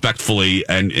so respectfully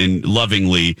and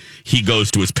lovingly, he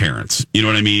goes to his parents. You know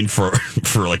what I mean? For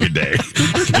like a day.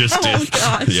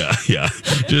 Yeah.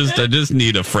 I just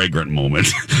need a fragrant moment.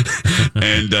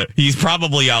 And he's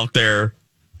probably out there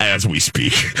as we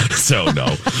speak. So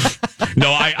no,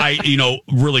 I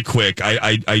really quick.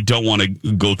 I don't want to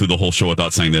go through the whole show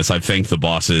without saying this. I thank the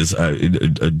bosses,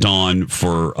 Dawn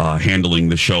for handling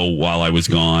the show while I was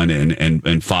gone,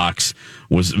 and Fox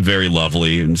was very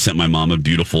lovely and sent my mom a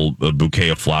beautiful bouquet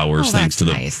of flowers. Thanks to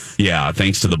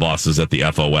the bosses at the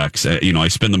FOX. I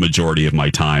spend the majority of my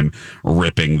time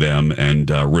ripping them and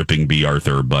ripping B.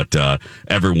 Arthur, but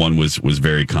everyone was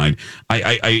very kind.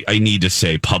 I need to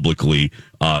say publicly,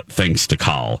 thanks to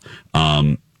Carl.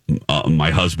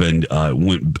 My husband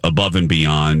went above and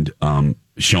beyond,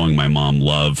 showing my mom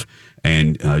love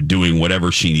and doing whatever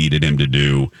she needed him to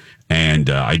do. And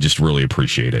I just really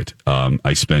appreciate it.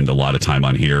 I spend a lot of time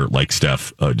on here, like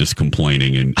Steph, just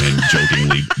complaining and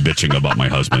jokingly bitching about my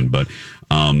husband. But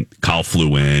Kyle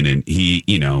flew in, and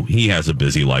he has a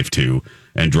busy life too,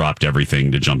 and dropped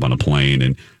everything to jump on a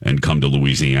plane and come to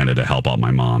Louisiana to help out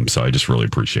my mom. So I just really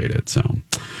appreciate it. So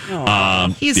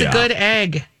he's a good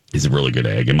egg. He's a really good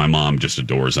egg. And my mom just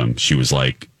adores him. She was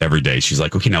like, every day, she's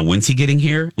like, okay, now when's he getting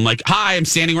here? I'm like, hi, I'm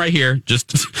standing right here.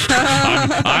 Just,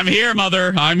 I'm here,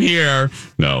 mother. I'm here.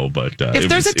 No, but. If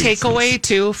there's a takeaway,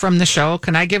 too, from the show,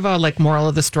 can I give a moral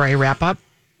of the story wrap up?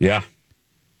 Yeah.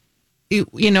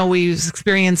 We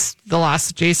experienced the loss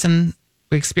of Jason.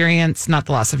 We experienced, not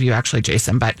the loss of you, actually,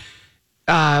 Jason, but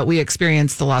we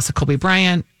experienced the loss of Kobe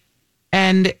Bryant.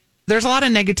 And there's a lot of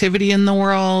negativity in the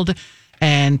world.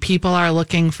 And people are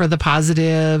looking for the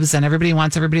positives, and everybody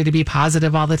wants everybody to be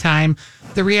positive all the time.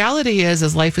 The reality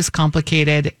is life is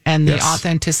complicated, and the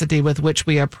authenticity with which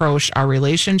we approach our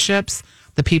relationships,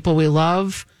 the people we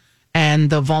love,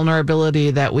 and the vulnerability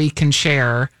that we can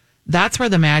share, that's where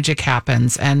the magic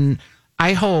happens. And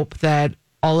I hope that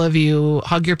all of you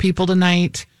hug your people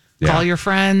tonight, call your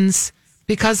friends,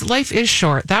 because life is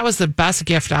short. That was the best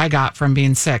gift I got from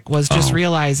being sick, was just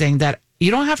realizing that you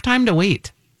don't have time to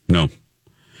wait.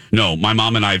 No, my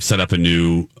mom and I have set up a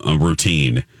new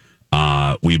routine.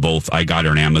 I got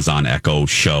her an Amazon Echo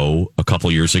Show a couple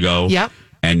years ago. Yep.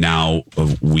 And now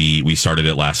we started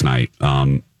it last night.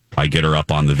 I get her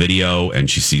up on the video, and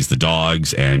she sees the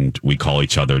dogs, and we call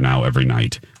each other now every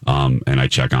night. And I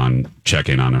check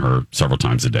in on her several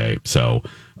times a day. So,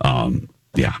 I'm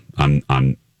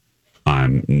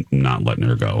not letting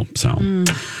her go. So,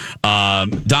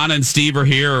 Donna and Steve are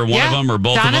here, or one of them, or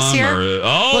both Donna's of them. Here.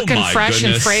 Looking fresh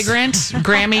and fragrant,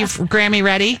 Grammy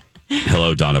ready.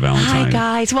 Hello, Donna Valentine. Hi,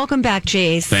 guys. Welcome back,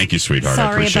 Jace. Thank you, sweetheart. I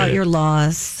Sorry appreciate about it. your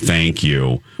loss. Thank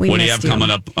you. What do you have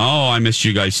coming up? Oh, I missed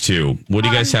you guys too. What do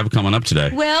you guys have coming up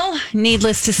today? Well,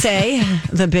 needless to say,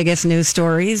 the biggest news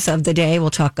stories of the day.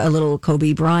 We'll talk a little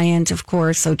Kobe Bryant, of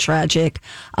course, so tragic.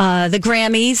 The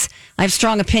Grammys. I have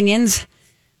strong opinions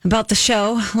about the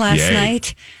show last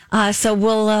night. So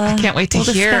we'll I can't wait to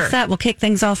discuss hear that. We'll kick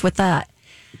things off with that.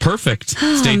 Perfect.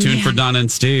 Stay tuned for Donna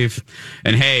and Steve.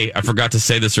 And hey, I forgot to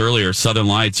say this earlier. Southern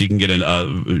Lights, you can get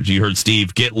you heard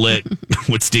Steve, get lit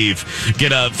with Steve.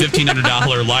 Get a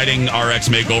 $1,500 lighting RX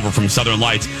makeover from Southern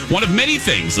Lights. One of many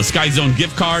things: the Sky Zone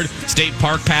gift card, state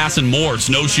park pass, and more.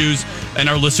 Snowshoes, and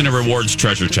our listener rewards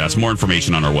treasure chest. More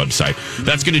information on our website.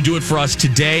 That's going to do it for us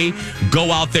today.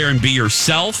 Go out there and be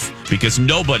yourself, because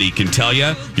nobody can tell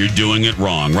you you're doing it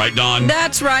wrong. Right, Dawn?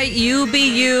 That's right. You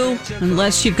be you,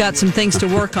 unless you've got some things to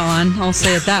work on. I'll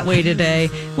say it that way today.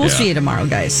 We'll see you tomorrow,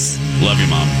 guys. Love you,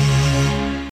 Mom.